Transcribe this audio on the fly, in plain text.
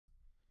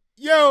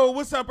Yo,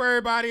 what's up,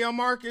 everybody? I'm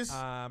Marcus.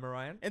 I'm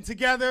Orion. And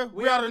together,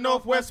 we are the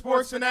Northwest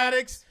Sports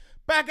Fanatics.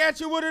 Back at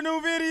you with a new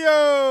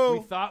video.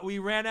 We thought we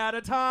ran out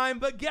of time,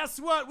 but guess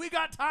what? We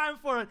got time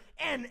for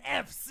an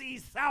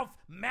NFC South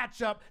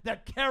matchup. The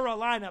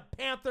Carolina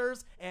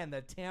Panthers and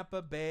the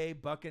Tampa Bay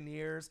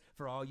Buccaneers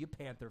for all you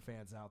Panther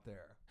fans out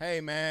there.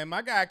 Hey, man,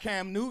 my guy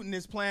Cam Newton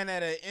is playing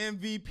at an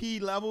MVP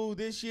level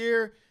this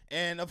year.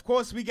 And, of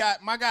course, we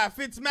got my guy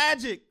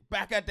Fitzmagic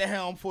back at the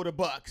helm for the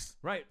Bucs.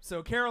 Right.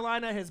 So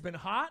Carolina has been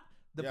hot.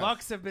 The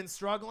Bucs have been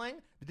struggling,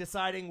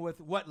 deciding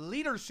with what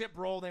leadership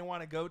role they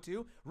want to go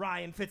to.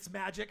 Ryan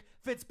Fitzpatrick,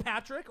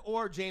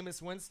 or Jameis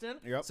Winston.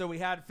 Yep. So we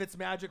had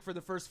Fitzmagic for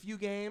the first few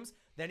games.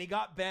 Then he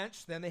got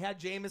benched. Then they had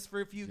Jameis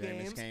for a few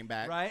games. Came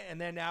back. Right. And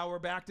then now we're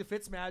back to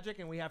Fitzmagic,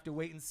 and we have to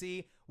wait and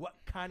see what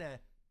kind of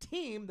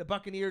team the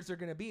Buccaneers are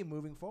going to be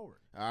moving forward.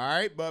 All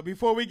right, but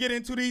before we get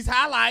into these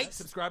highlights,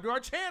 subscribe to our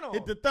channel.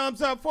 Hit the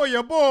thumbs up for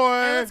your boy.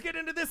 And let's get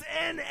into this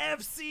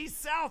NFC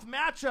South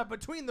matchup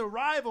between the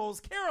rivals,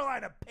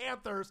 Carolina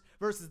Panthers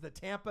versus the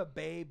Tampa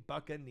Bay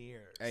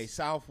Buccaneers. Hey,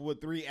 South with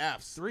 3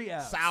 Fs. 3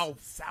 Fs.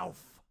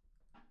 South.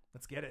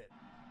 Let's get it.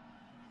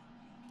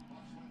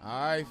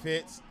 All right,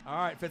 Fitz. All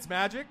right,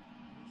 Fitzmagic.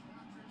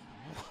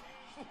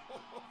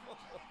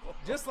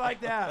 Just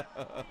like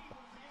that.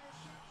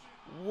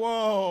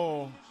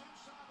 Whoa.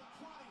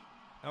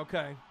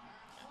 Okay.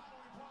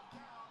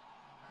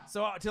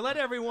 So to let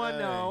everyone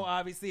know,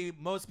 obviously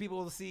most people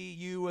will see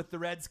you with the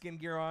Redskin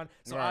gear on.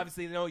 So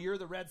obviously they know you're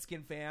the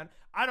Redskin fan.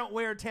 I don't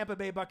wear Tampa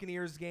Bay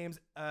Buccaneers games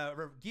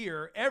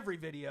gear every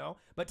video,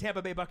 but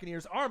Tampa Bay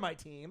Buccaneers are my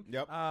team.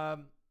 Yep.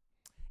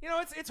 You know,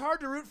 it's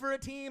hard to root for a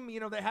team, you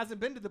know, that hasn't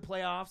been to the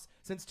playoffs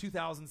since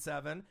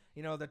 2007.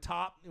 You know, the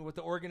top with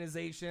the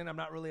organization. I'm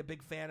not really a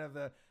big fan of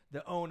the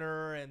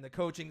owner and the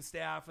coaching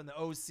staff and the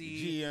OC,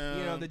 GM.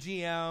 you know, the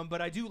GM. But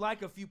I do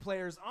like a few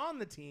players on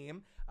the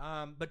team.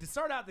 But to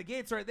start out the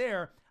gates right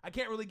there, I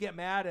can't really get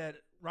mad at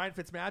Ryan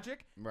Fitzmagic.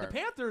 Right. The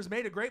Panthers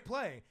made a great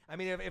play. I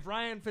mean, if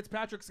Ryan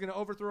Fitzpatrick's going to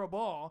overthrow a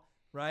ball,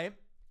 right,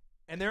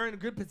 and they're in a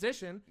good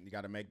position, you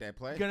got to make that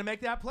play. Going to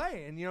make that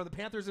play. And, you know, the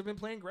Panthers have been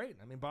playing great.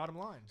 I mean, bottom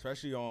line.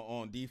 Especially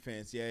on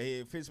defense.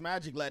 Yeah,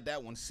 Fitzmagic let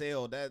that one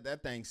sail.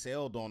 That thing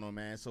sailed on him,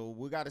 man. So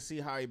we got to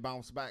see how he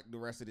bounced back the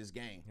rest of this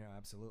game. Yeah,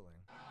 absolutely.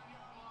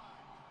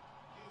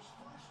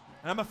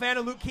 And I'm a fan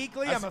of Luke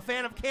Kuechly. I'm a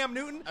fan of Cam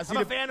Newton. I'm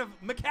a fan of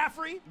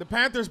McCaffrey. The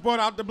Panthers brought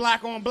out the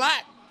black on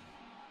black.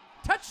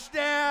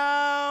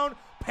 Touchdown,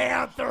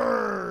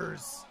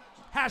 Panthers.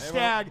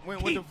 Hashtag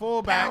went with the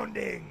fullback.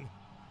 Pounding.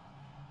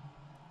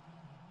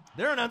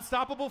 They're an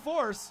unstoppable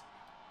force.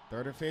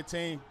 3rd and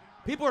 15.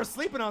 People are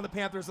sleeping on the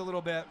Panthers a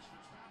little bit.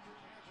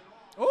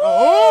 Ooh!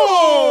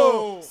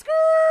 Oh!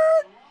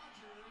 Skirt!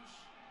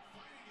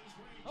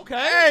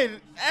 Okay.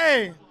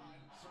 Hey.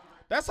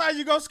 That's how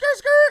you go skirt.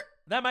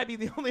 That might be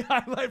the only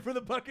highlight for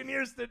the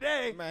Buccaneers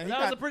today. Man, that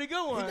was a pretty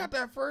good one. He got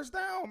that first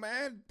down,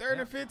 man.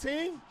 3rd and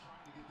 15.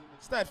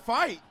 It's that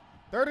fight.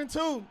 3rd and 2.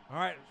 All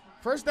right.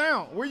 First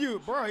down. Where you,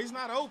 bro? He's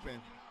not open.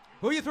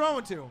 Who are you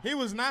throwing to? He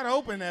was not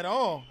open at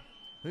all.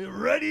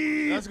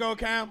 Ready? Let's go,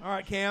 Cam. All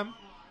right, Cam.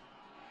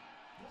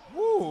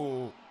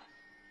 Woo.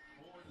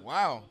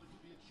 Wow.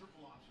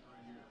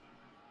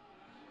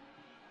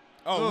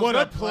 Oh, what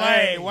a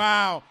play.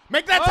 Wow.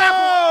 Make that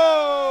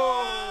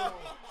tackle.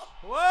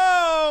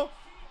 Whoa.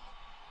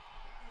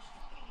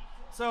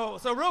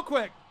 So real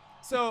quick.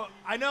 So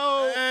I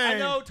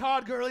know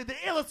Todd Gurley, the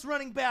illest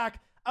running back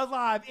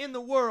alive in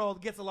the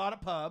world, gets a lot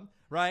of pub,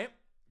 right?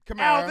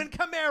 Alvin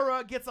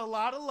Kamara gets a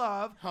lot of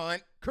love.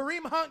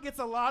 Kareem Hunt gets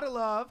a lot of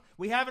love.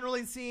 We haven't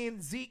really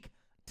seen Zeke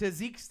to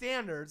Zeke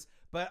standards,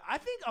 but I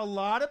think a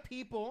lot of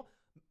people,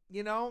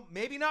 you know,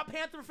 maybe not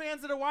Panther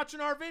fans that are watching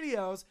our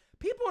videos,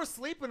 people are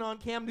sleeping on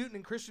Cam Newton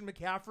and Christian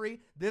McCaffrey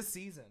this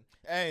season.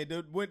 Hey,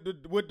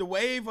 with the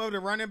wave of the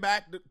running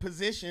back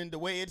position, the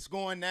way it's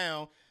going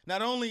now,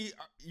 not only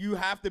you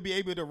have to be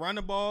able to run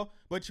the ball,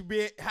 but you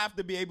have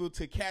to be able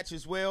to catch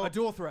as well. A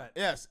dual threat.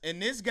 Yes, and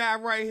this guy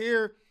right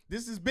here,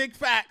 this is big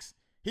facts.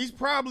 He's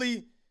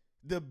probably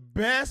the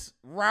best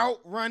route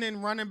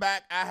running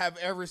back I have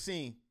ever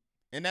seen.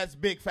 And that's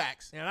big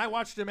facts. And I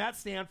watched him at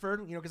Stanford,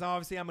 you know, because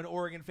obviously I'm an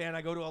Oregon fan.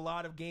 I go to a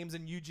lot of games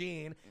in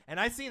Eugene.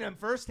 And I seen him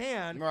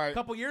firsthand a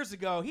couple years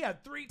ago. He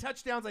had 3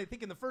 touchdowns, I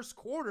think, in the first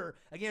quarter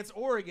against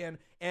Oregon.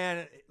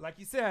 And like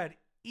you said,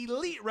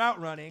 elite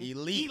route running.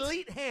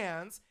 Elite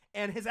hands.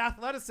 And his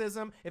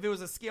athleticism, if it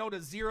was a scale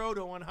to 0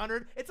 to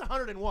 100, it's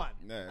 101.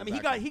 Yeah, I mean,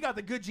 he got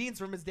the good genes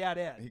from his dad,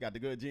 Ed. He got the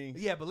good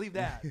genes? Yeah, believe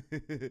that.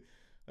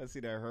 Let's see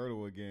that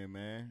hurdle again,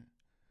 man.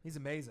 He's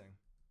amazing.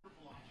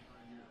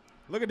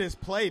 Look at this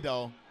play,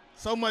 though.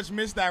 So much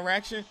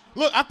misdirection.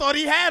 Look, I thought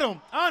he had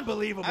him.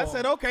 Unbelievable. I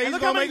said, okay, he's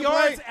going to make a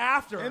yards play.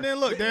 After. And then,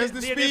 look, there's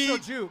the speed. Initial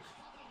juke.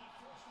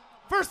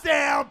 First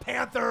down,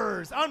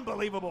 Panthers.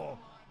 Unbelievable.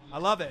 I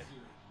love it.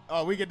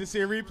 Oh, we get to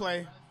see a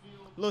replay. A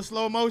little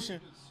slow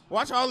motion.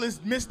 Watch all this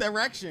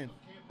misdirection.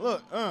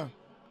 Look,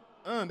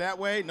 that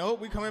way. Nope,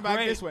 we coming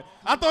back this way.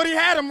 I thought he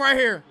had him right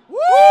here.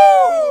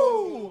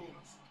 Woo!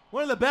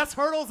 One of the best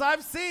hurdles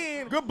I've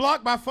seen. Good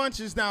block by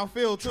Funches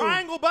downfield, too.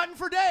 Triangle button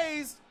for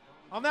days.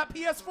 on that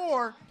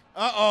PS4.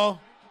 Uh-oh.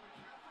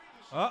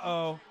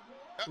 Uh-oh.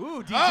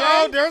 Ooh, DJ.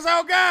 Uh-oh, there's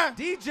our guy.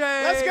 DJ.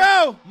 Let's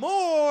go.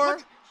 More.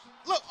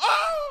 Look.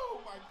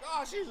 Oh, my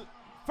gosh.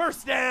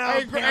 First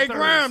down. Hey,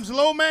 Grimes,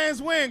 low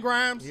man's win,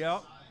 Grimes.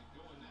 Yep.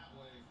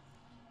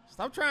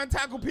 Stop trying to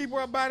tackle people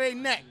up by their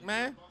neck,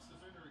 man.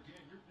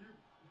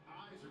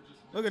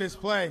 Look at this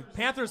play.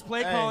 Panthers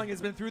play calling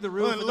has been through the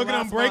roof. Look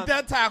at him break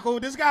that tackle.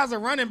 This guy's a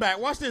running back.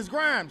 Watch this,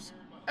 Grimes.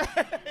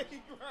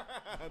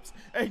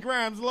 Hey,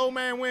 Grimes, low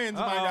man wins,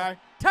 my guy.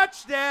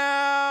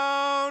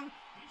 Touchdown,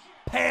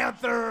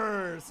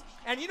 Panthers.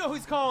 And you know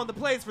who's calling the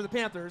plays for the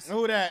Panthers?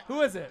 Who that?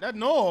 Who is it? That's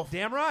North.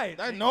 Damn right.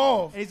 That's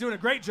North. And he's doing a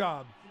great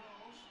job.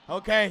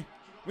 Okay.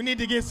 We need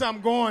to get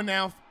something going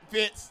now,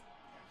 Fitz.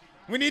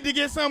 We need to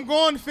get something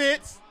going,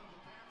 Fitz.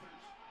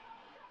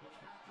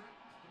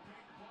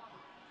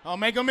 Oh,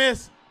 make a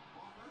miss.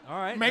 All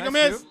right. Make a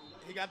miss.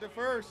 He got the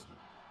first.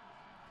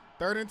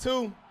 3rd and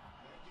 2.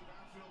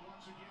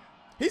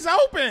 He's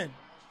open.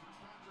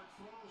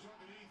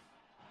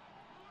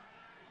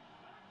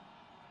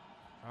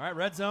 All right,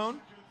 red zone.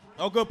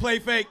 Oh, good play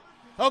fake.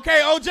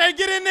 Okay, OJ,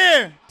 get in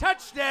there.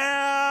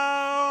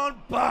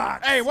 Touchdown,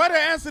 Bucs. Hey, why did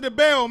I answer the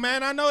bell,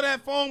 man? I know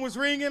that phone was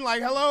ringing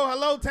like,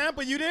 hello,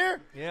 Tampa, you there?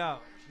 Yeah.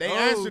 They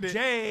answered it.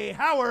 Jay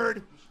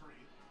Howard.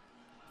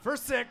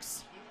 First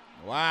 6.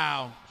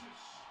 Wow.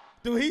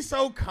 Dude, he's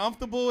so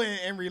comfortable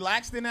and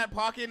relaxed in that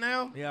pocket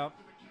now. Yeah.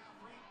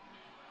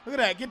 Look at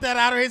that. Get that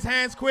out of his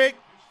hands quick.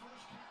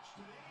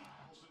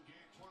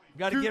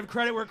 Got to give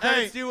credit where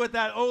credit's due with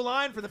that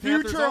O-line for the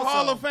Panthers. Future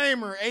Hall of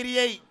Famer,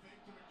 88.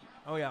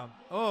 Oh, yeah.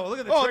 Oh, look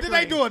at the trickery. Did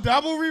they do a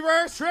double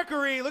reverse?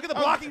 Trickery. Look at the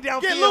blocking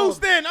downfield. Get loose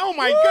then. Oh,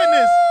 my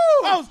goodness.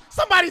 Oh,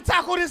 somebody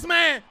tackle this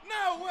man.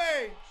 No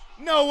way.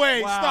 No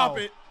way. Wow. Stop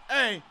it.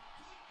 Hey.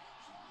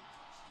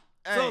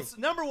 So it's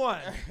number one,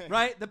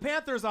 right? The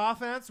Panthers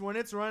offense, when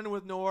it's running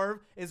with Norv,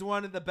 is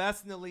one of the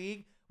best in the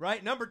league,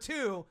 right? Number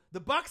 2, the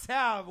Bucs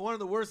have one of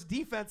the worst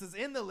defenses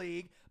in the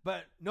league,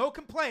 but no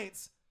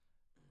complaints.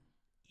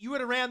 You would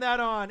have ran that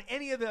on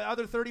any of the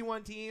other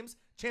 31 teams,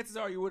 chances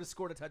are you would have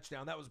scored a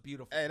touchdown. That was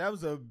beautiful. Hey, that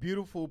was a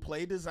beautiful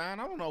play design.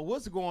 I don't know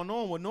what's going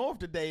on with North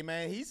today,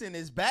 man. He's in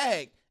his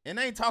bag. And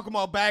they ain't talking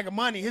about bag of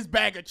money, his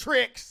bag of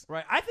tricks.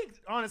 Right. I think,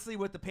 honestly,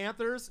 with the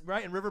Panthers,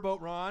 right, and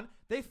Riverboat Ron,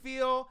 they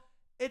feel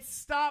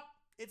it's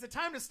a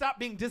time to stop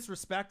being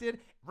disrespected.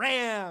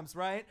 Rams,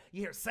 right?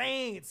 You hear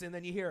Saints, and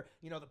then you hear,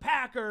 the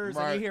Packers,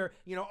 and you hear,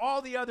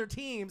 all the other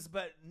teams,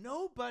 but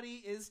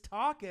nobody is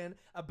talking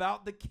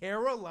about the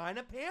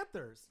Carolina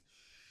Panthers.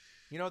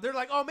 They're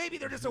like, oh, maybe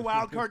they're just a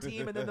wild card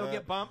team, and then they'll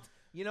get bumped.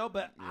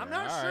 But I'm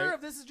not sure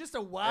if this is just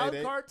a wild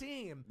card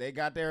team. They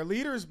got their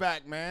leaders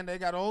back, man. They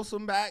got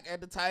Olsen back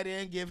at the tight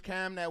end, give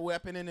Cam that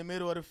weapon in the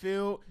middle of the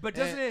field. But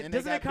doesn't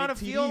it kind of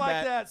feel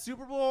like that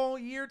Super Bowl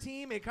year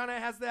team? It kind of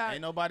has that.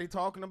 Ain't nobody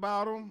talking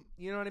about them.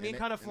 You know what I mean?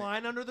 Kind of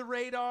flying under the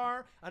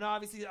radar. And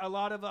obviously a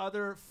lot of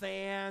other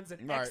fans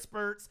and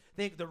experts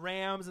think the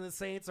Rams and the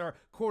Saints are,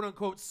 quote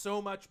unquote,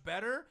 so much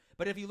better.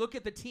 But if you look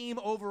at the team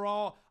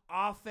overall,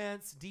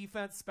 offense,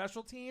 defense,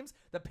 special teams,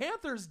 the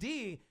Panthers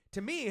D,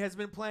 to me, has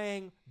been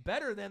playing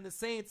better than the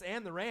Saints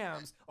and the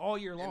Rams all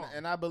year long.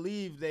 And I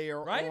believe they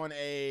are on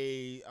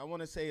a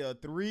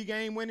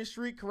 3-game winning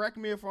streak. Correct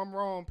me if I'm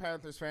wrong,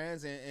 Panthers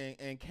fans.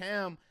 And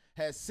Cam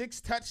has 6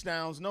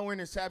 touchdowns, no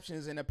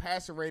interceptions, and a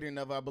passer rating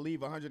of, I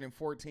believe,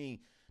 114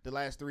 the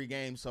last 3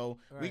 games. So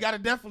we got to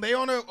definitely, they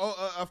on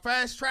a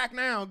fast track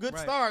now, good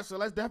start. So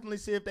let's definitely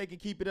see if they can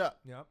keep it up.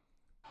 Yep.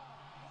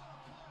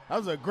 That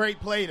was a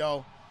great play,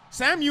 though.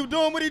 Samuel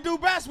doing what he do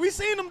best. We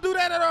seen him do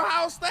that at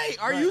Ohio State.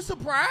 Are you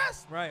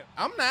surprised? Right.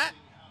 I'm not.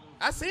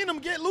 I seen him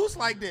get loose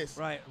like this.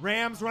 Right.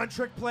 Rams run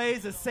trick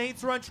plays. The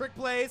Saints run trick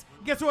plays.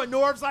 Guess what?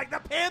 Norv's like, the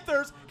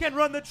Panthers can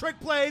run the trick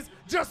plays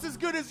just as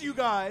good as you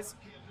guys.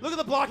 Look at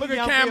the blocking. Look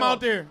at Cam out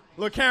there.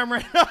 Look, Cam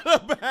ran out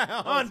of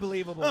bounds.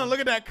 Unbelievable.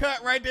 Look at that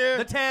cut right there.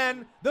 The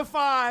 10, the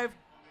 5.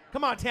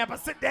 Come on, Tampa,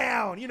 sit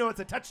down. It's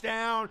a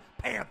touchdown.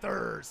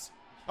 Panthers.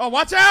 Oh,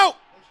 watch out.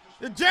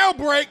 The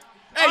jailbreak.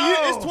 Hey,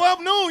 it's 12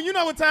 noon. You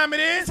know what time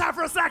it is. It's time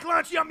for a sack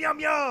lunch. Yum, yum,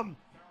 yum.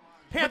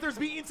 Panthers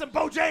be eating some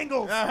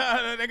Bojangles.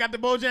 They got the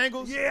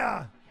Bojangles?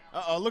 Yeah.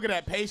 Uh-oh, look at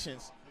that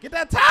patience. Get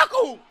that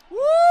tackle.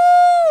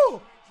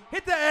 Woo!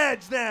 Hit the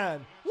edge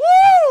then.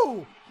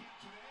 Woo!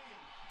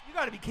 You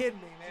got to be kidding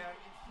me, man.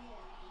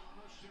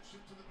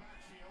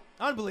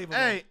 Unbelievable.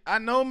 Hey, I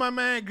know my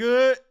man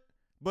good,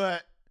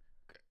 but,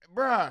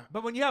 bruh.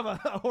 But when you have a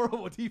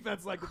horrible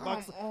defense like the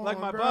Bucs, like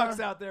my Bucs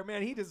out there,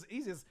 man, he's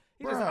just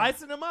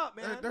icing them up,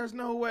 man. There's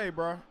no way,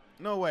 bro.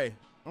 No way.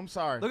 I'm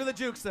sorry. Look at the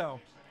jukes, though.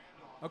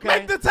 Okay.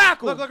 Make the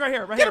tackle. Look right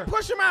here. Get him,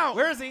 push him out.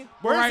 Where is he?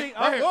 Where is he?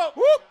 Oh, whoop,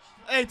 whoop.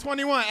 Hey,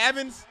 21,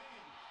 Evans.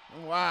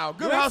 Wow,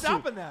 good hustle.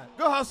 Stopping that.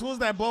 Good hustle. Was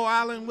that Bo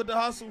Allen with the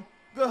hustle?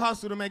 Good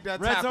hustle to make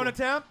that tackle. Red zone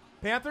attempt.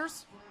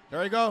 Panthers.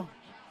 There you go.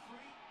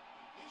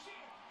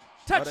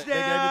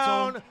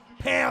 Touchdown,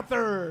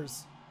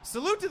 Panthers.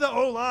 Salute to the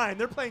O-line.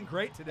 They're playing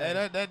great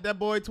today. Hey, that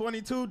boy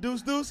 22,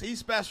 Deuce, he's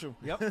special.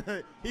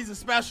 Yep. He's a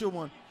special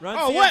one. Run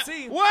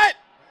CNC. What?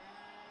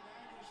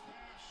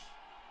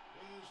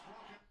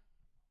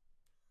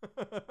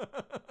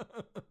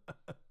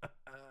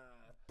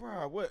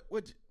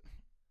 What?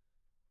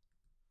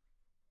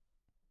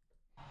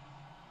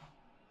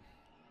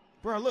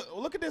 Bro,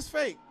 look at this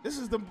fake. This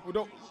is the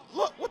look.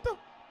 What the?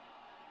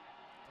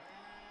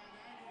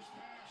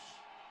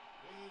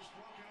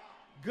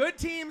 Good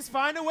teams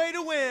find a way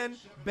to win.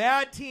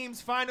 Bad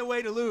teams find a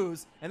way to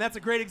lose. And that's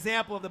a great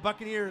example of the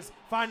Buccaneers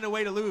finding a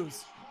way to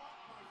lose.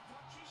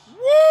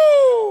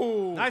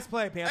 Woo! Nice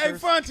play, Panthers. Hey,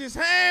 Funch's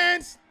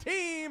hands.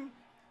 Team.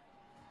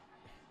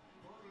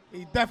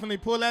 He definitely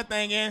pulled that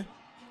thing in.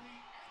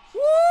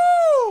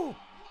 Woo!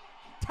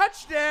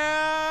 Touchdown,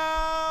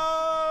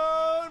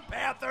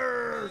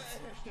 Panthers.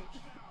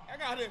 I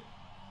got it.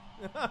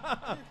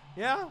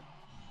 Yeah?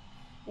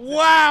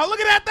 Wow, look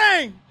at that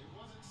thing.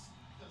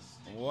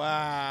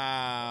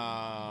 Wow.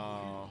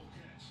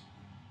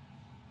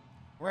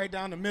 Right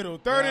down the middle.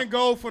 Third and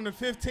goal from the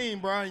 15,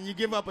 bro, and you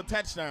give up a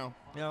touchdown.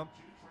 Yeah. All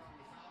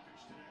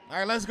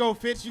right, let's go,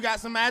 Fitz. You got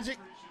some magic?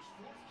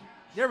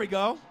 There we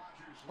go.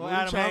 Well,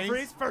 Adam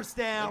Humphries, first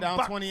down. We're down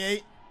Bucks.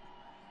 28.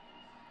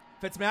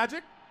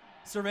 Fitzmagic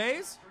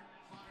surveys.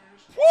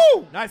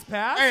 Woo! Nice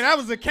pass. Hey, that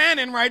was a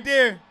cannon right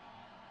there.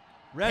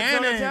 Red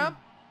zone attempt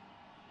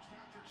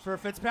for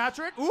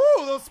Fitzpatrick. Ooh,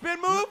 little spin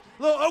move.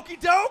 Little okey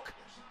doke.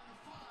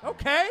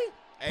 Okay.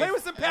 Play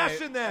with some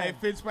passion then. Hey,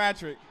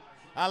 Fitzpatrick,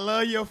 I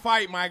love your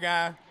fight, my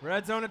guy.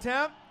 Red zone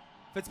attempt.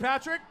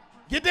 Fitzpatrick.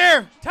 Get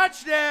there.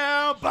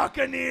 Touchdown,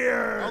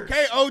 Buccaneers.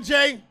 Okay,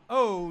 OJ.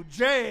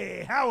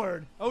 O.J.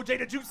 Howard. O.J.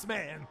 the Juice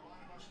Man.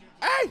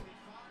 Hey.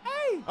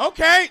 Hey.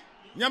 Okay.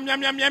 Yum,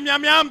 yum, yum, yum,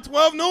 yum, yum.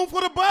 12 noon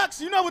for the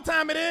Bucks. You know what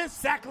time it is.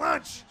 Sack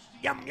lunch.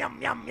 Yum,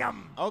 yum, yum,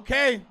 yum.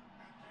 Okay.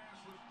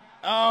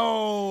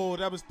 Oh,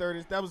 that was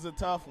 30. That was a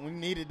tough one. We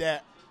needed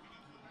that.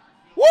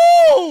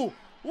 Woo!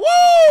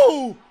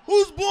 Woo!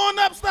 Who's blowing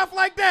up stuff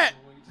like that?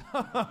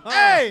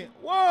 Hey,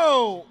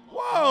 whoa,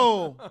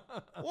 whoa,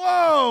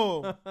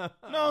 whoa.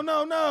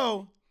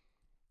 No.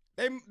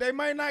 They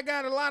might not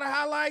got a lot of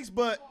highlights,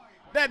 but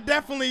that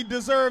definitely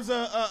deserves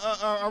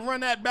a run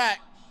that back.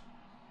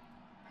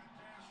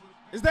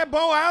 Is that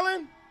Bo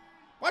Allen?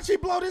 Watch he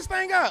blow this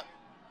thing up.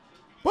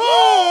 Boom!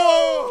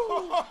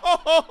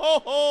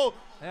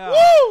 Yeah.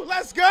 Woo!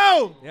 Let's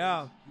go.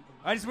 Yeah.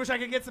 I just wish I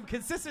could get some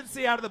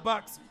consistency out of the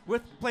Bucks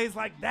with plays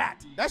like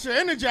that. That should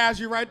energize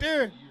you right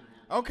there.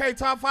 Okay,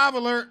 top 5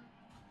 alert.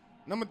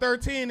 Number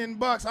 13 in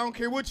Bucks. I don't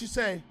care what you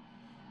say.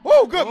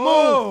 Woo, good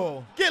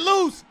move. Get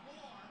loose.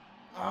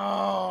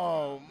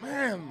 Oh,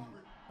 man.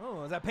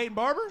 Oh, is that Peyton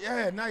Barber?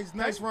 Yeah,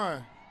 nice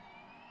run.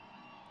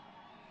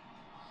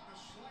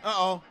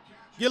 Uh-oh.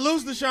 Get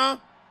loose, Deshaun.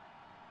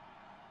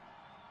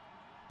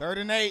 3rd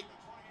and 8.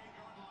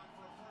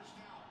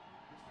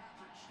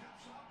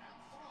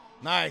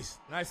 Nice.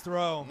 Nice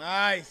throw.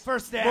 Nice.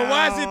 First down. But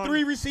why is it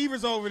 3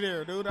 receivers over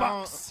there, dude?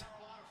 Bucks.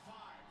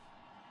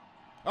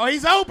 Oh,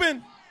 he's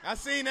open. I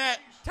seen that.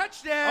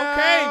 Touchdown.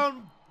 Okay.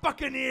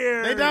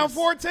 Buccaneers. They down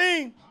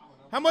 14.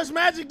 How much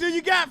magic do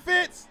you got,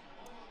 Fitz?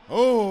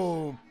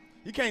 Oh,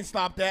 you can't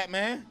stop that,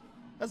 man.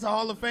 That's a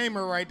Hall of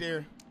Famer right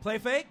there. Play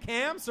fake.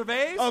 Cam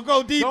surveys. Oh,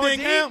 go deep Going then,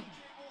 deep. Cam.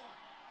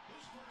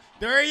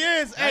 There he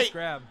is. Nice hey,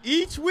 grab.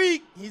 Each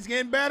week, he's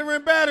getting better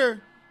and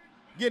better.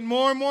 Getting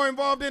more and more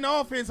involved in the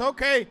offense.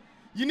 Okay,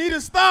 you need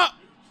to stop.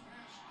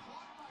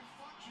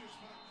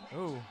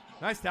 Ooh,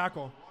 nice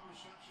tackle.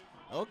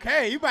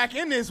 Okay, you back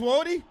in this,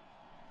 Wody.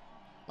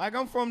 Like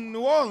I'm from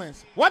New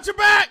Orleans. Watch your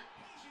back.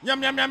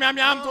 Yum, yum, yum, yum,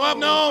 yum. 12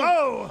 noon.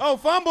 Oh,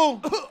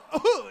 fumble.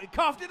 He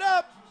coughed it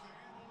up.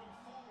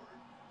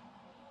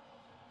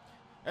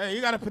 Hey,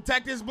 you got to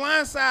protect his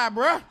blind side,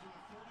 bruh.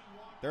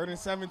 3rd and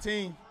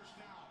 17.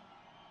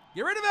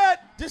 Get rid of it.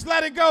 Just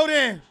let it go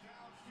then.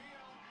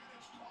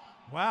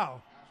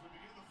 Wow.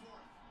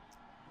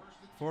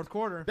 4th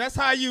quarter. That's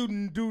how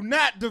you do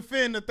not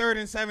defend the 3rd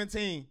and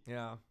 17.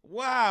 Yeah.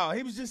 Wow.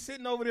 He was just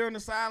sitting over there on the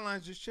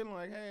sidelines just chilling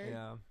like, hey.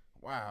 Yeah.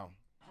 Wow.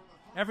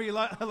 Every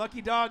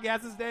lucky dog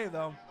has his day,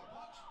 though.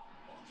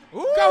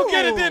 Ooh. Go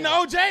get it then,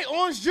 OJ.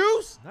 Orange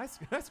juice. Nice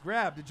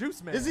grab. The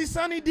Juice Man. Is he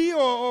Sunny D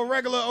or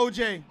regular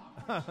OJ?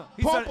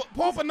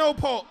 Pulp or no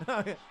pulp?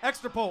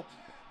 Extra pulp.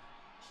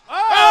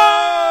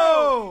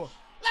 Oh!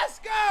 Let's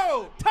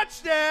go.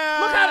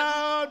 Touchdown. Look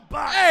at it.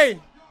 Bucks.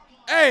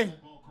 Hey.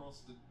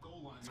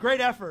 It's great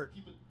effort.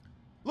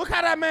 Look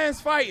how that man's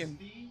fighting.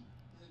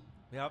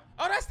 Yep.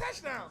 Oh, that's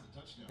touchdown.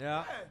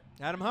 Yeah.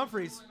 Adam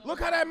Humphries.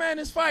 Look how that man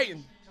is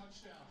fighting.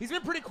 He's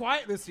been pretty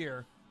quiet this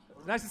year.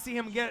 Nice to see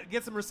him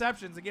get some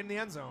receptions and get in the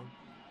end zone.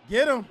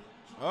 Get him.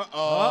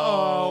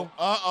 Uh-oh.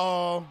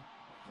 Uh-oh.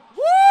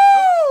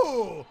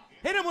 Woo!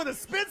 Hit him with a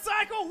spin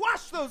cycle.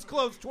 Wash those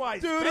clothes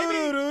twice,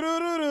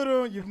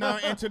 baby. You've now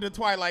entered the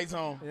twilight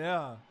zone.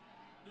 Yeah.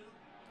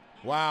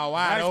 Wow,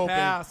 wide Nice open.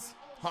 pass.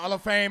 Hall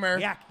of Famer.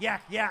 Yak,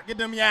 yak, yak. Get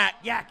them yak.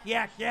 Yak,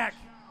 yak, yak.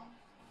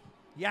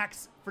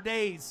 Yaks for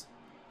days.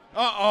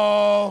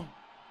 Uh-oh.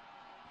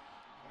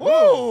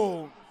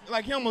 Woo!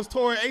 Like he almost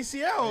tore an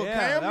ACL. Yeah,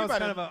 Cam. that was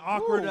kind of an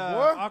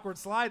awkward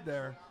slide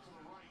there.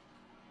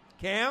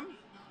 Cam.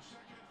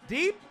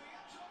 Deep.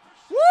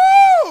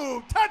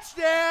 Woo!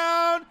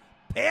 Touchdown,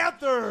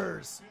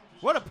 Panthers.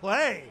 What a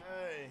play.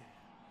 Hey.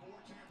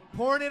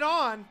 Pouring it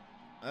on.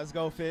 Let's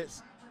go,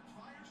 Fitz.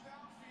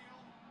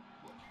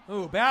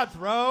 Ooh, bad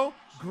throw.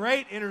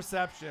 Great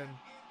interception.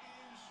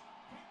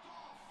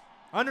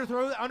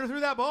 Underthrew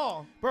that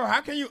ball. Bro,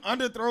 how can you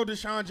underthrow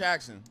Deshaun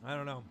Jackson? I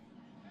don't know.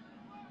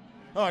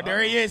 Oh,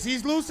 there he is.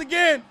 He's loose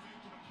again.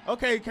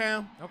 Okay,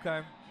 Cam.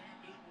 Okay.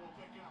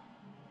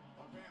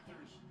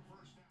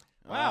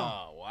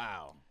 Wow. Oh,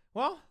 wow.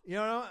 Well,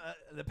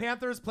 the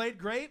Panthers played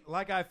great,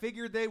 like I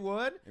figured they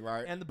would.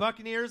 Right. And the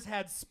Buccaneers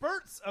had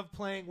spurts of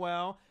playing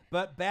well,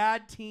 but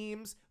bad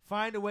teams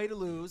find a way to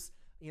lose.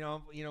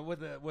 With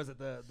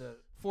the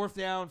fourth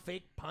down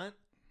fake punt?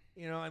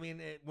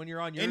 When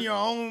you're on your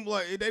own,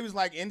 they was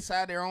like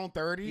inside their own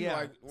 30. Yeah,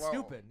 like,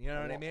 stupid. You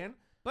know what I mean?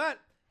 But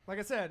like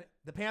I said,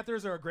 the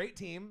Panthers are a great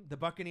team. The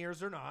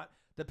Buccaneers are not.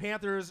 The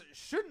Panthers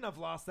shouldn't have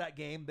lost that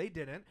game. They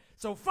didn't.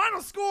 So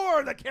final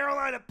score: the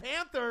Carolina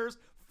Panthers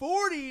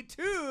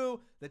 42,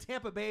 the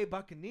Tampa Bay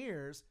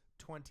Buccaneers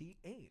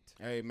 28.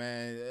 Hey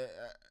man,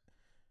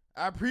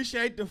 I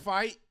appreciate the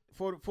fight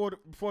for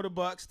the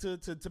Bucks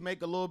to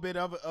make a little bit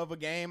of a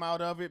game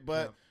out of it,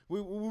 but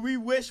we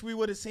wish we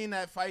would have seen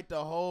that fight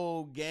the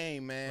whole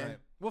game, man. Right.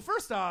 Well,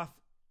 first off,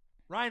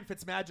 Ryan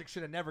Fitzmagic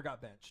should have never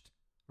got benched,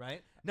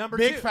 right?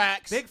 Big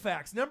facts. Big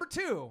facts. Number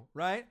 2,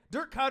 right?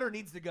 Dirk Cutter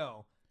needs to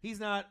go. He's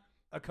not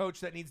a coach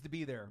that needs to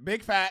be there.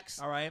 Big facts.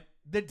 All right.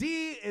 The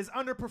D is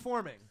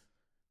underperforming.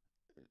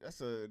 That's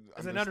an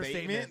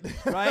understatement,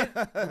 right?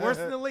 The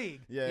worst in the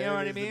league. Yeah, you know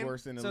what I mean? The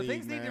worst in the league,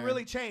 league, things need to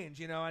really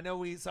change. I know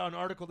we saw an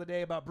article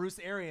today about Bruce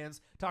Arians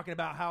talking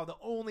about how the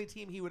only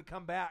team he would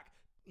come back,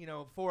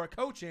 for a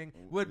coaching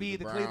would be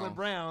the Cleveland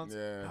Browns.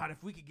 Yeah. God,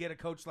 if we could get a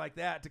coach like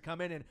that to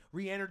come in and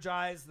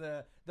re-energize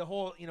the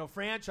whole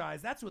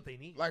franchise, that's what they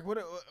need. Like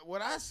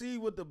what I see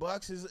with the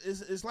Bucks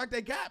is like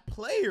they got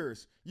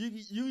players.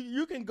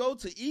 You can go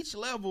to each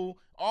level: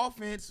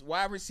 offense,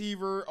 wide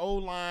receiver,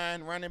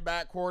 O-line, running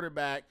back,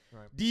 quarterback,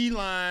 right.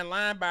 D-line,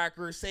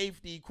 linebacker,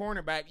 safety,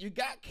 cornerback. You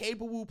got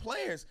capable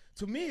players.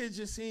 To me, it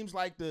just seems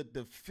like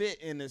the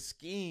fit in the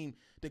scheme,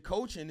 the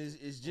coaching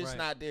is just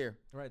not there.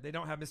 Right. They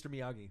don't have Mr.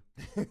 Miyagi.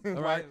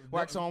 All right.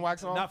 Wax on,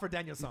 wax on. Not for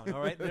Danielson. All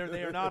right.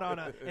 They are not on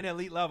an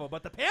elite level,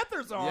 but the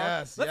Panthers are.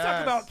 Yes. Let's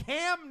talk about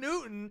Cam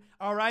Newton.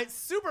 All right.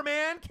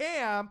 Superman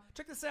Cam.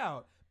 Check this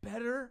out.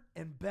 Better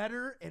and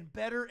better and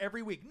better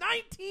every week.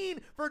 19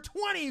 for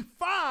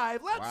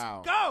 25. Let's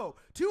go.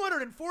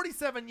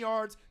 247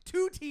 yards,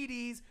 2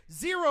 TDs,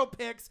 0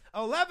 picks,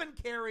 11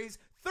 carries,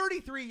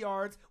 33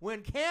 yards.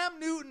 When Cam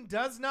Newton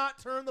does not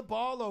turn the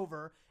ball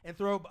over and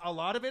throw a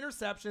lot of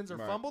interceptions or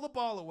fumble the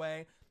ball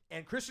away,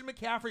 and Christian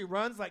McCaffrey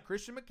runs like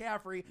Christian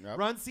McCaffrey,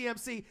 runs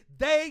CMC,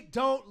 they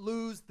don't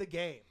lose the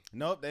game.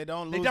 Nope, they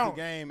don't lose the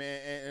game.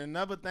 And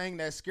another thing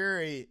that's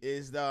scary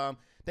is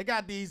they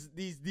got these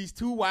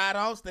 2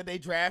 wideouts that they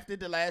drafted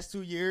the last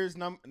 2 years,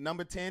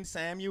 number 10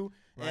 Samuel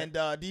and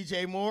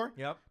DJ Moore.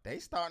 Yep. They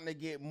starting to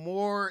get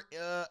more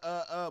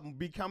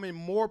becoming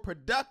more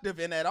productive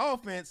in that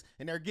offense,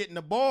 and they're getting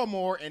the ball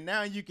more, and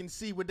now you can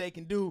see what they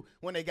can do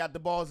when they got the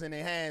balls in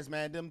their hands,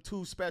 man. Them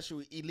 2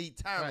 special elite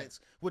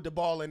talents with the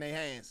ball in their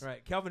hands.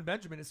 Right. Kelvin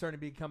Benjamin is starting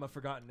to become a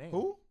forgotten name.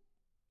 Who?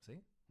 See?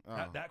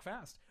 That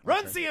fast.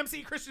 Run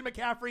CMC Christian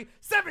McCaffrey,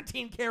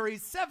 17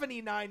 carries,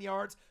 79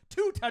 yards,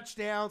 2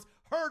 touchdowns,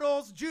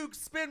 hurdles, jukes,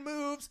 spin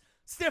moves,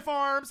 stiff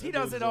arms. He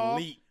does it all.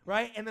 Elite.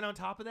 Right? And then on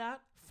top of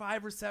that,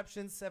 5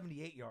 receptions,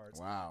 78 yards.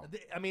 Wow.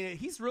 I mean,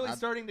 he's really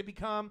starting to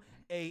become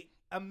a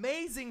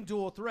amazing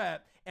dual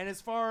threat. And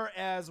as far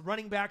as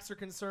running backs are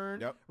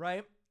concerned,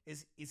 right,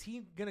 is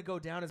he going to go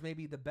down as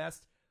maybe the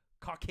best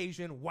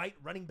Caucasian white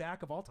running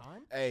back of all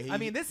time? Hey,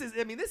 this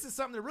is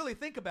something to really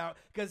think about,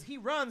 because he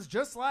runs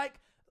just like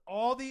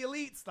all the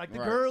elites, like the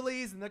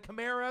Gurleys and the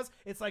Camaras.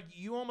 It's like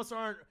you almost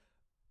aren't.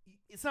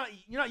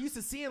 You're not used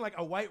to seeing like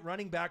a white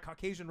running back,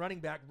 Caucasian running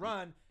back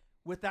run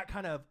with that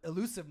kind of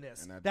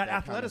elusiveness, and that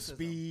athleticism, kind of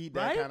speed,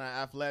 right? that kind of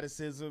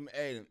athleticism.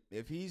 Hey,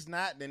 if he's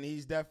not, then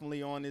he's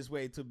definitely on his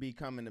way to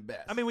becoming the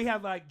best. I mean, we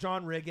had like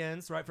John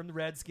Riggins, right, from the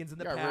Redskins in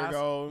the past,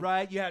 Riggo.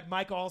 right? You had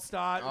Mike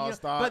Allstott,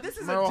 but this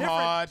is Merle a different.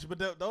 Hodge,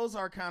 but those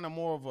are kind of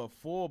more of a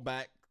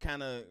fullback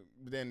kind of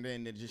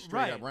than just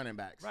straight up running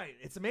backs. Right.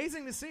 It's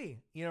amazing to see.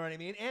 You know what I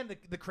mean? And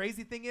the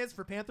crazy thing is,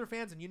 for Panther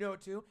fans, and you know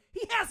it too,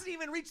 he hasn't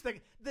even reached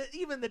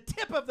even the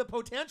tip of the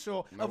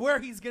potential of where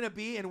he's going to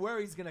be and where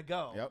he's going to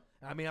go. Yep.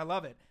 I mean, I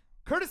love it.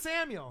 Curtis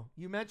Samuel,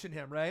 you mentioned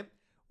him, right?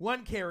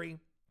 1 carry,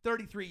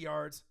 33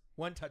 yards,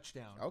 1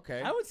 touchdown.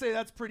 Okay. I would say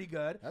that's pretty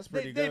good. That's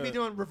pretty good. They'd be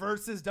doing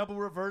reverses, double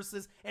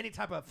reverses, any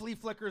type of flea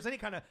flickers, any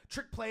kind of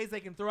trick plays they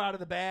can throw out of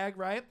the bag,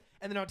 right?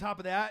 And then on top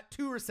of that,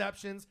 2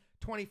 receptions,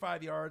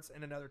 25 yards,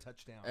 and another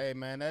touchdown. Hey,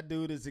 man, that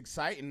dude is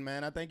exciting,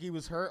 man. I think he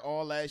was hurt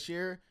all last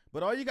year.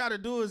 But all you got to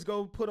do is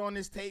go put on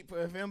this tape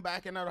of him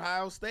back in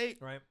Ohio State.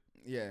 Right.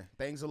 Yeah,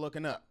 things are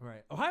looking up.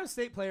 Right. Ohio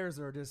State players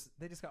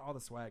they just got all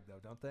the swag, though,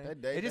 don't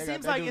they? It just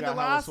seems like in the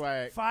last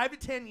 5 to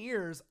 10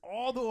 years,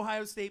 all the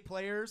Ohio State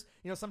players,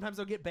 sometimes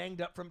they'll get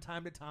banged up from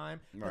time to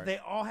time, but they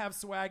all have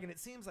swag, and it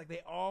seems like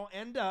they all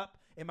end up,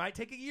 it might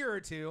take a year or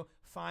two,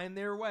 find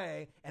their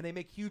way, and they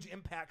make huge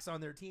impacts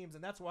on their teams.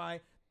 And that's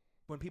why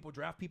when people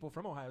draft people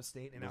from Ohio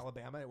State and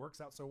Alabama, it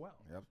works out so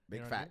well. Yep,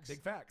 big facts.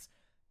 Big facts.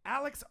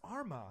 Alex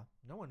Arma,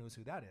 no one knows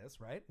who that is,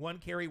 right? 1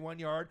 carry, 1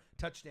 yard,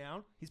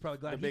 touchdown. He's probably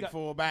glad he got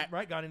fullback.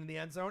 Right, got into the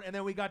end zone. And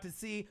then we got to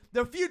see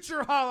the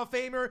future Hall of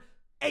Famer,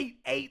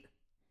 8'8".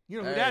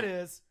 You know who that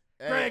is.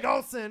 Greg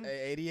Olsen.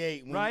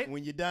 88. Right?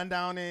 When you're done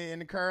down in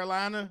the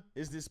Carolina,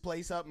 is this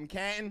place up in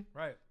Canton?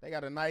 Right. They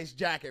got a nice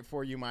jacket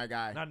for you, my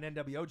guy. Not an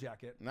NWO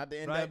jacket. Not the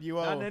NWO.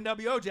 Right? Not an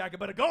NWO jacket,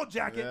 but a gold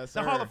jacket. Yes,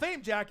 the sir. Hall of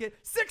Fame jacket.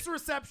 6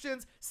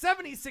 receptions,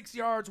 76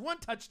 yards, 1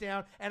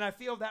 touchdown. And I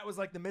feel that was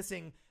like the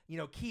missing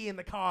key in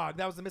the cog.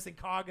 That was the missing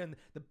cog and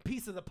the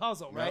piece of the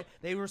puzzle, right? Yep.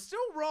 They were still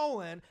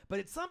rolling,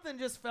 but something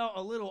just felt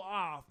a little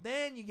off.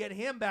 Then you get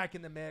him back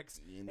in the mix,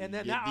 and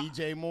then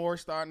DJ Moore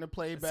starting to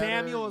play better.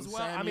 Samuel as well.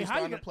 Samuel how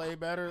are you to play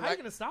better. How are you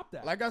going to stop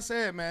that? Like I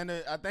said, man,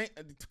 I think,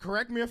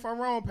 correct me if I'm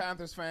wrong,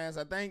 Panthers fans,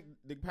 I think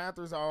the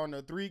Panthers are on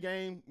a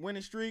 3-game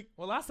winning streak.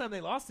 Well, last time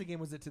they lost the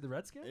game, was it to the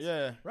Redskins?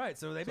 Yeah. Right,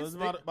 so it's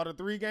about a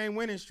 3-game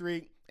winning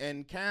streak.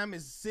 And Cam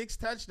is 6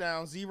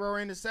 touchdowns, 0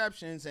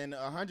 interceptions, and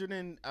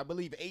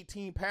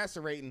 18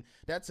 passer rating.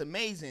 That's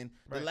amazing.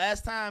 Right. The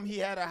last time he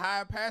had a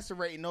high passer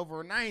rating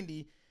over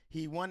 90,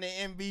 he won the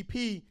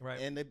MVP, right.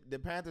 And the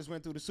Panthers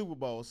went through the Super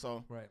Bowl.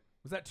 So right,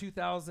 was that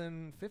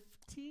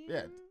 2015?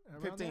 Yeah,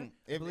 15.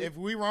 If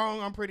we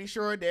wrong, I'm pretty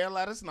sure they'll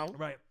let us know.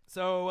 Right.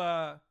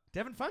 So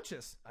Devin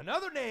Funchess,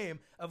 another name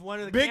of one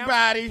of the big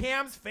body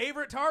Cam's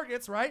favorite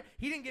targets, right?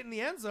 He didn't get in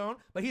the end zone,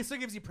 but he still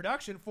gives you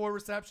production. 4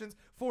 receptions,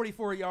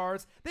 44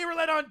 yards. They were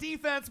led on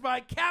defense by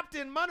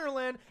Captain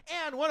Munnerlyn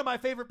and one of my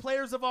favorite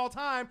players of all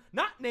time,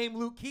 not named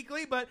Luke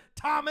Kuechly, but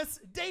Thomas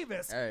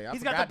Davis. Hey,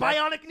 he's got the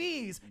bionic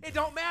knees. It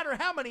don't matter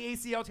how many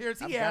ACL tears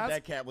he has.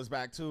 That cat was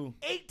back too.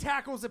 8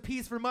 tackles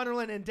apiece for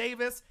Munnerlyn and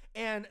Davis.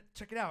 And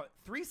check it out,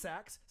 3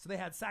 sacks. So they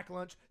had sack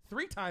lunch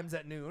 3 times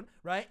at noon,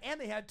 right? And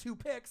they had 2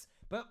 picks.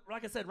 But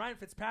like I said, Ryan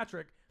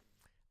Fitzpatrick,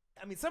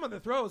 I mean, some of the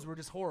throws were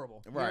just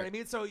horrible. You know what I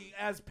mean? So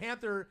as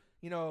Panther,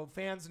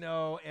 fans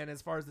know, and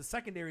as far as the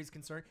secondary is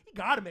concerned, you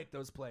got to make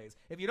those plays.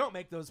 If you don't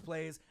make those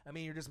plays, I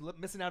mean, you're just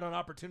missing out on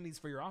opportunities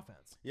for your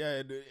offense.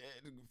 Yeah,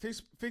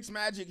 Fix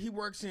Magic, he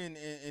works in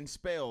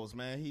spells,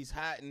 man. He's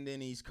hot and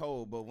then he's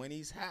cold. But when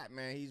he's hot,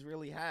 man, he's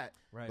really hot.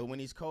 Right. But when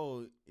he's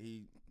cold,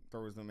 he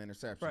throws them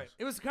interceptions. Right.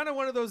 It was kind of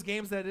one of those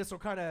games that this will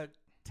kind of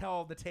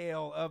tell the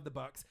tale of the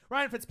Bucs.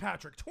 Ryan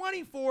Fitzpatrick,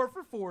 24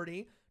 for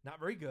 40,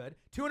 not very good.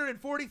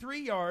 243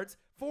 yards,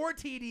 4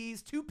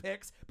 TDs, 2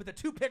 picks, but the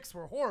 2 picks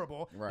were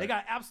horrible. Right. They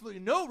got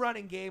absolutely no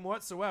running game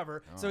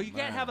whatsoever. So you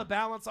can't have a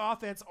balanced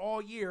offense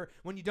all year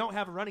when you don't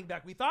have a running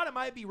back. We thought it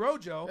might be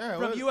Rojo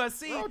from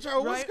USC.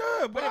 Rojo was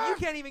good, but if you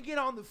can't even get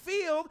on the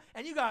field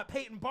and you got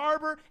Peyton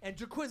Barber and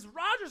Jaquiz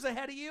Rogers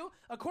ahead of you,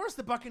 of course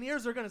the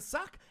Buccaneers are going to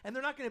suck, and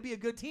they're not going to be a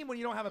good team when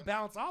you don't have a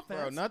balanced offense.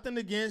 Bro, nothing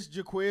against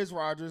Jaquiz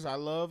Rogers. I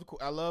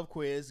love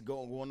Quiz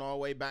going all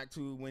the way back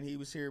to when he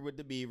was here with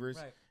the Beavers.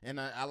 Right. And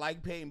I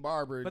like Peyton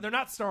Barber. But they're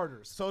not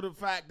starters. So the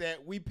fact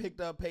that we picked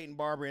up Peyton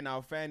Barber in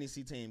our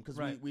fantasy team because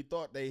we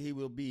thought that he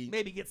will be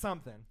maybe get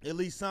something. At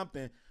least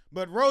something.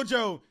 But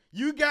Rojo,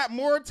 you got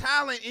more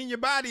talent in your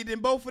body than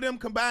both of them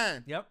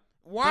combined. Yep.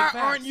 Why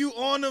aren't you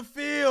on the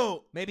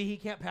field? Maybe he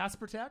can't pass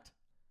protect.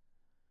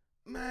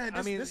 Man,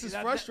 this is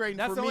frustrating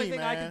for me, man. That's the only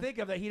thing I can think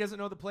of, that he doesn't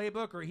know the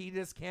playbook or he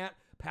just can't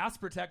pass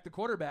protect the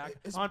quarterback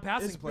on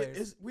passing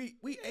plays. We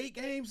 8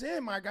 games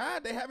in, my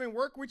God. They haven't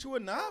worked with you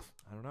enough.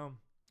 I don't know.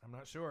 I'm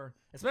not sure.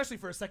 Especially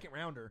for a second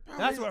rounder.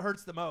 That's what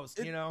hurts the most,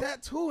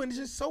 That too, and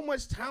just so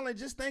much talent.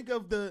 Just think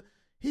of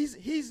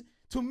he's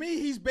to me,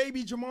 he's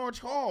baby Jamal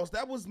Charles.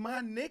 That was my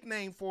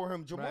nickname for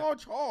him, Jamal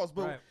Charles.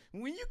 But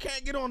when you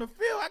can't get on the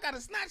field, I got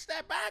to snatch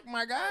that back,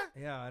 my guy.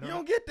 Yeah, you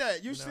don't get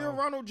that. You're still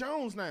Ronald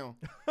Jones now.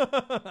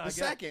 The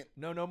second.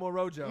 No more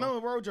Rojo. No,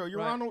 Rojo. You're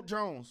Ronald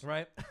Jones.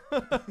 Right.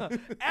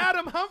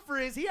 Adam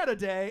Humphries, he had a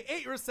day.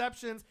 8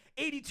 receptions,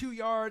 82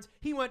 yards.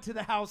 He went to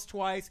the house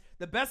twice.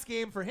 The best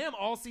game for him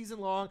all season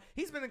long.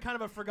 He's been in kind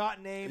of a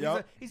forgotten name.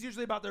 Yep. He's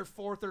usually about their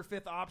 4th or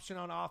 5th option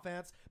on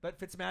offense, but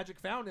Fitzmagic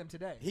found him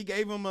today. He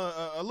gave him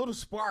a little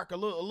spark, a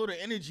little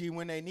energy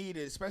when they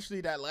needed,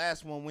 especially that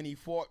last one when he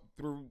fought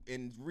through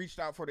and reached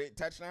out for the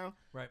touchdown.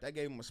 Right. That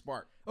gave him a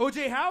spark.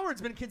 O.J.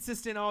 Howard's been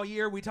consistent all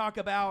year. We talk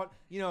about,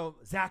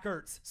 Zach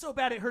Ertz. So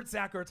bad it hurts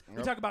Zach Ertz. Yep.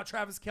 We talk about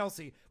Travis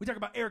Kelce. We talk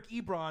about Eric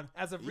Ebron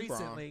as of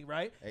recently,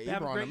 right? Hey,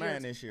 Ebron, the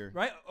man this year.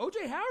 Right?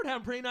 O.J. Howard had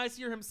a pretty nice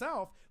year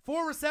himself.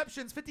 4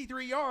 receptions,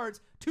 53 yards,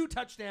 2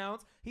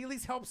 touchdowns. He at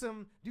least helps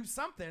him do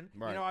something.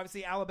 Right.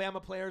 Obviously Alabama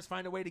players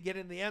find a way to get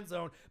in the end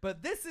zone.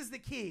 But this is the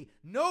key.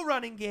 No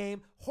running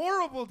game,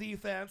 horrible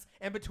defense,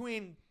 and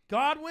between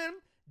Godwin,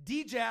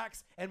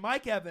 D-Jax, and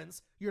Mike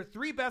Evans, your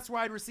 3 best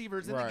wide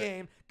receivers in the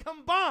game,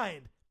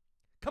 combined.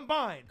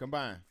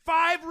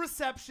 5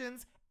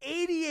 receptions,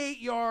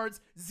 88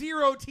 yards,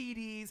 0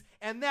 TDs,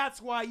 and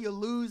that's why you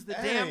lose the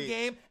damn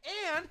game.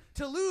 And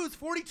to lose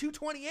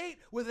 42-28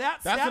 with that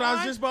stat what I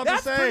was just about to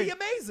say. That's pretty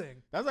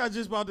amazing. That's what I was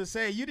just about to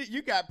say.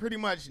 You got pretty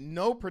much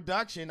no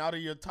production out of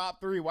your top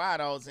 3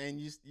 wideouts,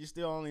 and you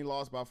still only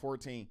lost by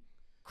 14.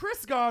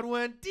 Chris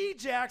Godwin,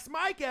 D-Jax,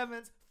 Mike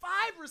Evans, 5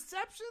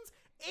 receptions,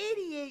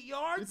 88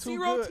 yards,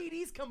 0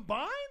 TDs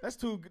combined? That's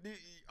too good.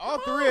 All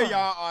three of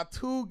y'all are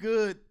too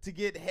good to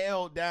get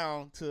held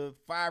down to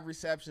 5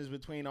 receptions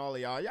between all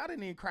of y'all. Y'all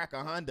didn't even crack a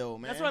hundo,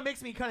 man. That's what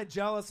makes me kind of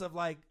jealous of,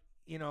 like,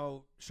 you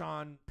know,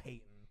 Sean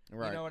Payton.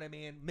 Right. You know what I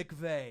mean?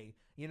 McVay,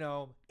 you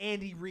know,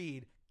 Andy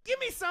Reid. Give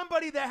me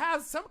somebody that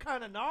has some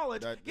kind of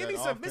knowledge. Give me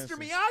some Mr.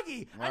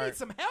 Miyagi. Right. I need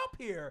some help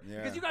here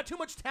because you got too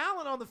much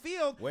talent on the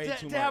field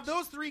to have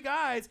those 3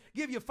 guys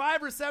give you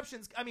 5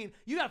 receptions. I mean,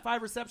 you got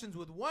 5 receptions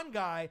with one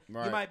guy.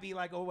 Right. You might be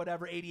like, oh,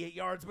 whatever, 88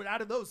 yards. But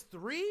out of those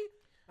 3,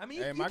 I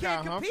mean, you my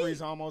can't guy compete.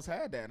 Humphreys almost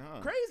had that, huh?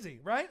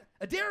 Crazy, right?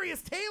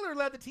 Adarius Taylor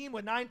led the team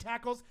with 9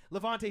 tackles.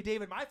 Levante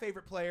David, my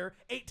favorite player,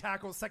 8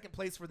 tackles, second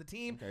place for the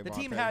team. Okay, the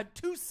team had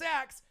 2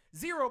 sacks,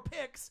 0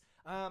 picks.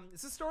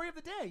 It's the story of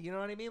the day. You know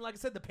what I mean? Like I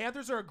said, the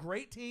Panthers are a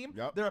great team.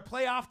 Yep. They're a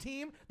playoff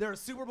team. They're a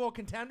Super Bowl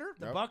contender.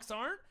 The Bucs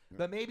aren't. Yep.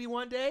 But maybe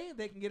one day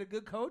they can get a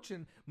good coach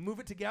and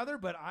move it together.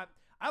 But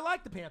I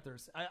like the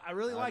Panthers. I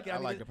really like it. I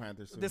mean, like the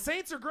Panthers, too. The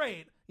Saints are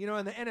great, you know,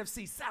 in the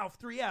NFC South,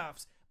 3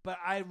 Fs. But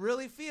I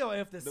really feel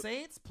if the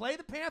Saints play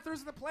the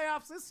Panthers in the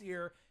playoffs this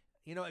year,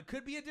 you know, it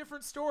could be a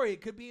different story.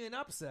 It could be an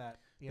upset,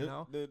 you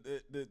know.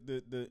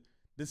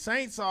 The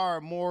Saints are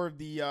more of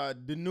the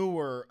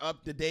newer,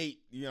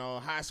 up-to-date, you know,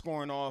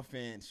 high-scoring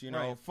offense, you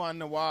know, fun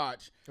to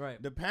watch.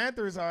 Right. The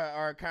Panthers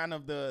are kind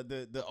of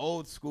the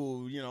old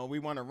school, you know, we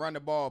want to run the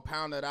ball,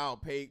 pound it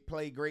out,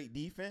 play great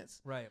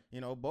defense. Right.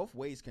 You know, both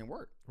ways can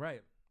work.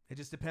 Right. It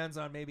just depends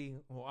on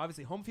well,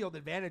 obviously, home field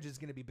advantage is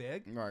going to be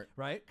big. Right.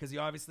 Right? Because you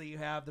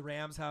have the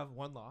Rams have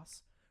 1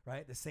 loss,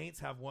 right? The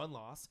Saints have 1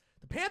 loss.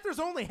 The Panthers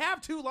only have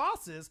 2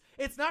 losses.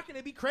 It's not going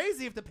to be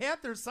crazy if the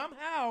Panthers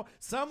somehow,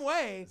 some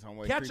way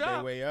catch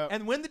up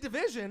and win the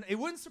division. It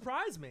wouldn't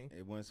surprise me.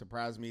 It wouldn't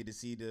surprise me to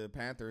see the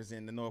Panthers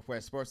in the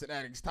Northwest Sports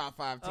Fanatics top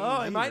 5 teams.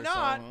 Oh, it might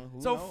not.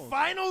 So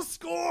final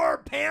score,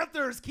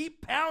 Panthers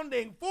keep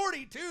pounding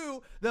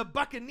 42. The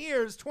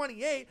Buccaneers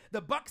 28.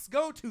 The Bucs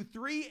go to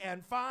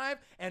 3-5.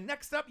 And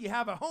next up, you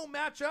have a home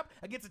matchup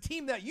against a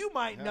team that you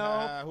might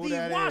know,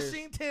 the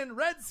Washington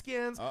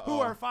Redskins,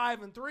 who are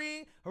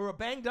 5-3, who are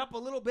banged up a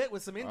little bit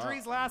with some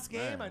injuries last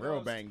game. Man, I know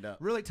real banged up.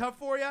 Really tough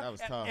for you. That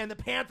was tough. And the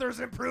Panthers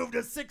improved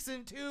to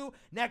 6-2.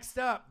 Next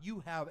up,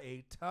 you have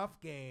a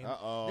tough game.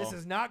 This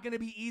is not going to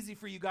be easy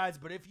for you guys,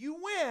 but if you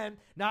win,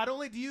 not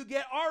only do you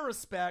get our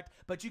respect,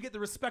 but you get the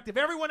respect of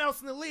everyone else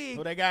in the league.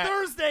 Who they got?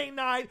 Thursday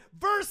night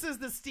versus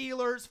the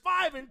Steelers,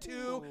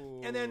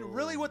 5-2. And then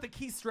really what the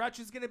key stretch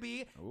is going to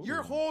be,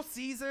 your whole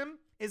season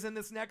is in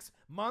this next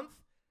month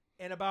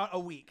and about a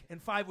week,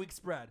 and 5-week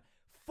spread.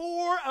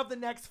 4 of the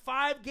next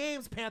 5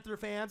 games, Panther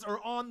fans,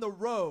 are on the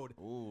road.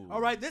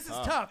 All right, this is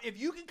tough. If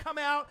you can come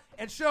out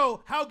and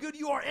show how good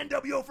you are,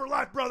 NWO for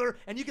life, brother,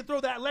 and you can throw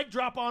that leg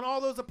drop on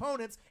all those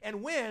opponents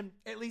and win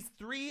at least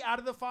 3 out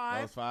of the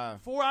 5,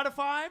 4 out of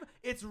 5,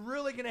 it's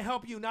really going to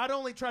help you not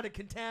only try to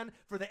contend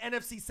for the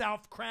NFC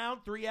South crown,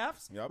 3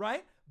 Fs,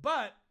 right?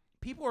 But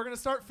people are going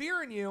to start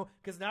fearing you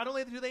because not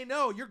only do they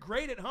know you're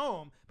great at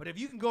home, but if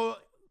you can go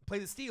play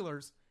the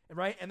Steelers,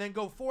 right, and then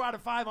go 4 out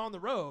of 5 on the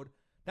road,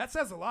 that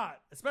says a lot,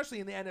 especially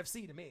in the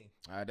NFC to me.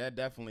 That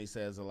definitely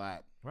says a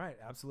lot. Right,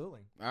 absolutely.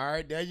 All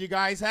right, there you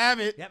guys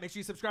have it. Yeah, make sure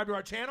you subscribe to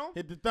our channel.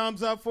 Hit the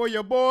thumbs up for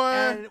your boy.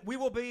 And we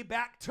will be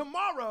back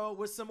tomorrow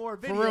with some more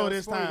videos. For real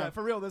this time.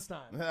 For real this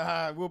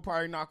time. We'll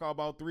probably knock out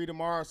about 3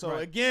 tomorrow. So,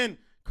 again,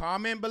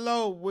 comment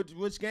below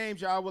which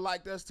games y'all would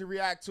like us to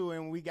react to,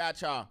 and we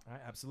got y'all. All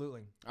right,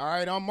 absolutely. All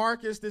right, I'm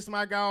Marcus. This is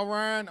my guy,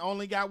 Ryan.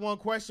 Only got one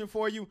question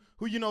for you.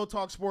 Who you know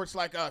talk sports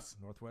like us?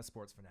 Northwest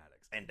Sports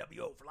Fanatics.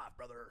 NWO for life,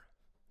 brother.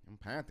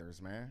 Panthers,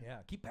 man. Yeah,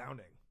 keep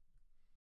pounding.